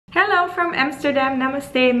Hello from Amsterdam,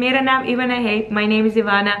 namaste, mera naam Ivana hai, my name is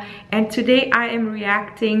Ivana and today I am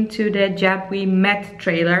reacting to the Jab We Met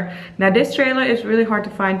trailer. Now this trailer is really hard to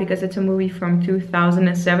find because it's a movie from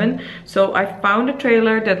 2007. So I found a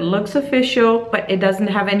trailer that looks official but it doesn't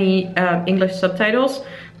have any English subtitles.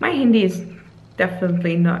 My Hindi is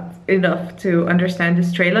definitely not enough to understand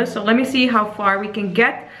this trailer. So let me see how far we can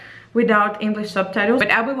get without English subtitles, but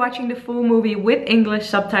I'll be watching the full movie with English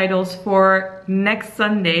subtitles for next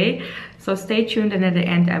Sunday, so stay tuned and at the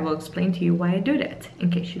end I will explain to you why I do that, in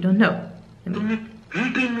case you don't know.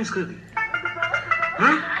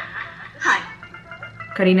 Hi.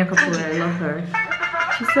 Kareena Kapoor, I love her.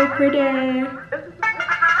 She's so pretty.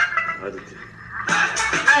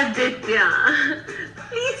 Aditya,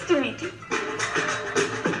 pleased to meet you.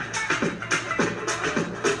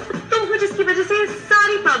 जिसकी वजह से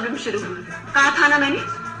सारी problem शुरू हुई। कहा था ना मैंने,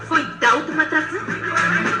 कोई डाउट मत रखना।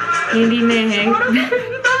 हिंदी में है।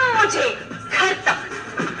 तो मुझे घर तक।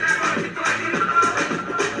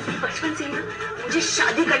 बचपन से ही ना मुझे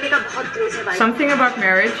शादी करने का बहुत क्रेज है भाई। Something about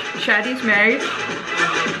marriage. Shadi's marriage.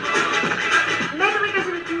 मैं तुम्हें कैसे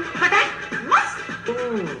लगती हूँ? पता है? मस्त। तुम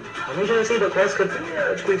हमेशा ऐसे ही बकवास करती हो या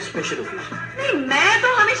आज कोई स्पेशल ओकेजन? नहीं, मैं तो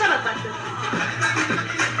हमेशा बकवास करती हूँ।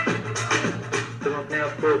 तुम अपने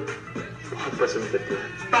आप को बहुत पसंद करती हो।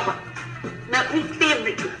 बहुत। मैं अपनी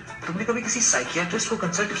फेवरेट हूँ। तुमने कभी किसी साइकियाट्रिस्ट को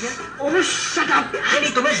कंसल्ट किया? ओह शट अप।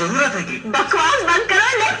 नहीं, तुम्हें जरूरत है कि बकवास बंद करो।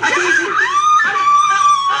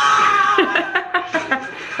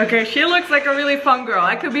 Okay, she looks like a really fun girl.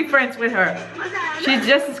 I could be friends with her. She's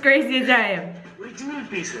just as crazy as I am. Original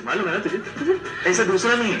piece है, मालूम है ना तुझे? ऐसा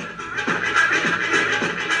दूसरा नहीं है।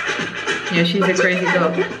 Yeah, she's a crazy girl.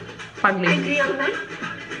 Ugly.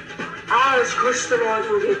 आज खुश तो बहुत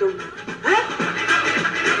होगी तुम।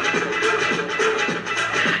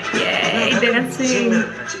 Yay, dancing.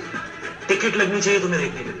 टिकट लगनी चाहिए तुम्हें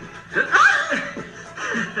देखने के लिए।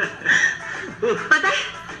 पता है,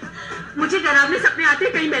 मुझे डरावने सपने आते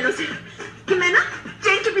हैं कई महीनों से कि मैं ना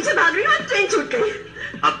ट्रेन के पीछे भाग रही हूँ और ट्रेन छूट गई।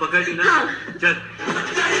 अब पकड़ ली ना? हाँ। चल।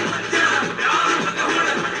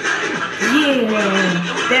 Yeah,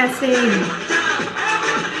 dancing.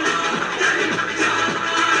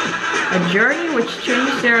 A journey which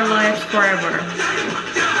changed their lives forever.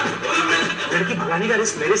 लड़की भगाने का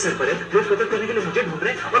रिस्क मेरे सर पर है। लोग कत्ल करने के लिए मुझे ढूंढ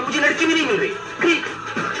रहे हैं और मुझे लड़की भी नहीं मिल रही।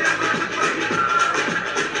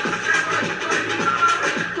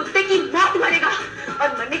 कुत्ते की मौत मरेगा और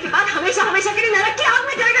मरने के बाद हमेशा हमेशा के लिए नरक की आग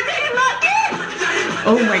में जाएगा तेरी माँ की।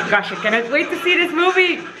 Oh my gosh, I cannot wait to see this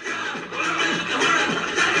movie.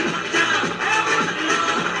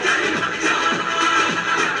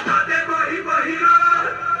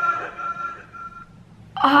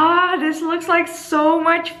 Ah, this looks like so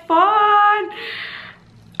much fun.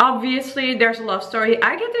 Obviously, there's a love story.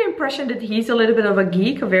 I get the impression that he's a little bit of a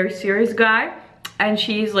geek, a very serious guy. And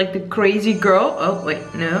she's like the crazy girl. Oh, wait,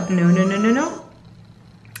 no.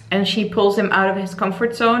 And she pulls him out of his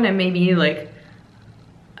comfort zone and maybe like,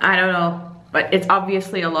 I don't know. But it's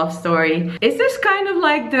obviously a love story. Is this kind of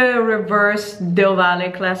like the reverse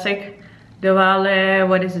Dilwale classic? Dilwale,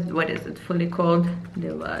 what is it fully called?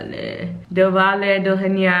 Dilwale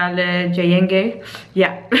Dulhaniale Jayenge.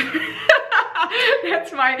 Yeah.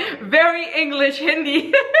 That's my very English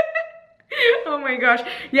Hindi. Oh my gosh.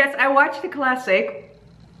 Yes, I watched the classic.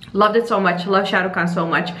 Loved it so much. Love Shah Rukh Khan so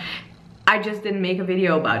much. I just didn't make a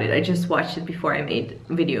video about it. I just watched it before I made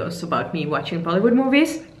videos about me watching Bollywood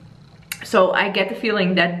movies. So I get the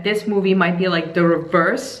feeling that this movie might be like the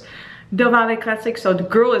reverse Dilwale classic. So the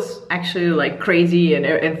girl is actually like crazy and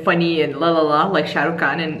funny and la la la like Shah Rukh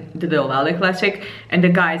Khan in the Dilwale classic, and the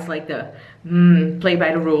guy is like the play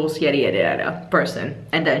by the rules yada yada person,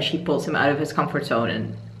 and then she pulls him out of his comfort zone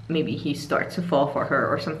and maybe he starts to fall for her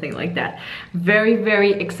or something like that.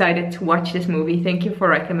 Very excited to watch this movie. Thank you for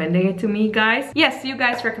recommending it to me, guys. Yes, you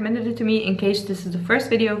guys recommended it to me. In case this is the first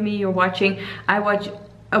video of me you're watching, I watch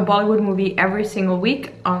a Bollywood movie every single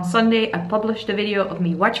week. On Sunday I published a video of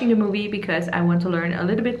me watching the movie because I want to learn a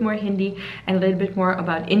little bit more Hindi and a little bit more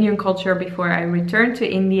about Indian culture before I return to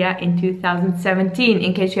India in 2017.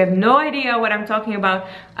 In case you have no idea what I'm talking about,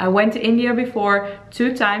 I went to India before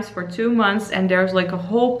 2 times for 2 months, and there's like a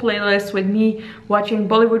whole playlist with me watching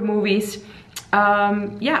Bollywood movies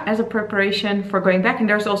yeah, as a preparation for going back. And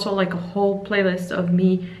there's also like a whole playlist of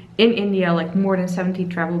me in India, like more than 70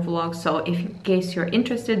 travel vlogs. So if in case you're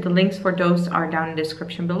interested, the links for those are down in the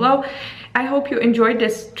description below. I hope you enjoyed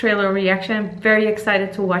this trailer reaction. I'm very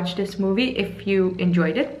excited to watch this movie. If you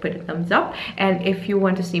enjoyed it, put a thumbs up. And if you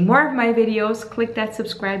want to see more of my videos, click that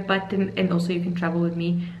subscribe button, and also you can travel with me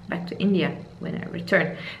back to India when I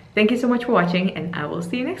return. Thank you so much for watching, and I will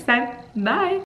see you next time. Bye!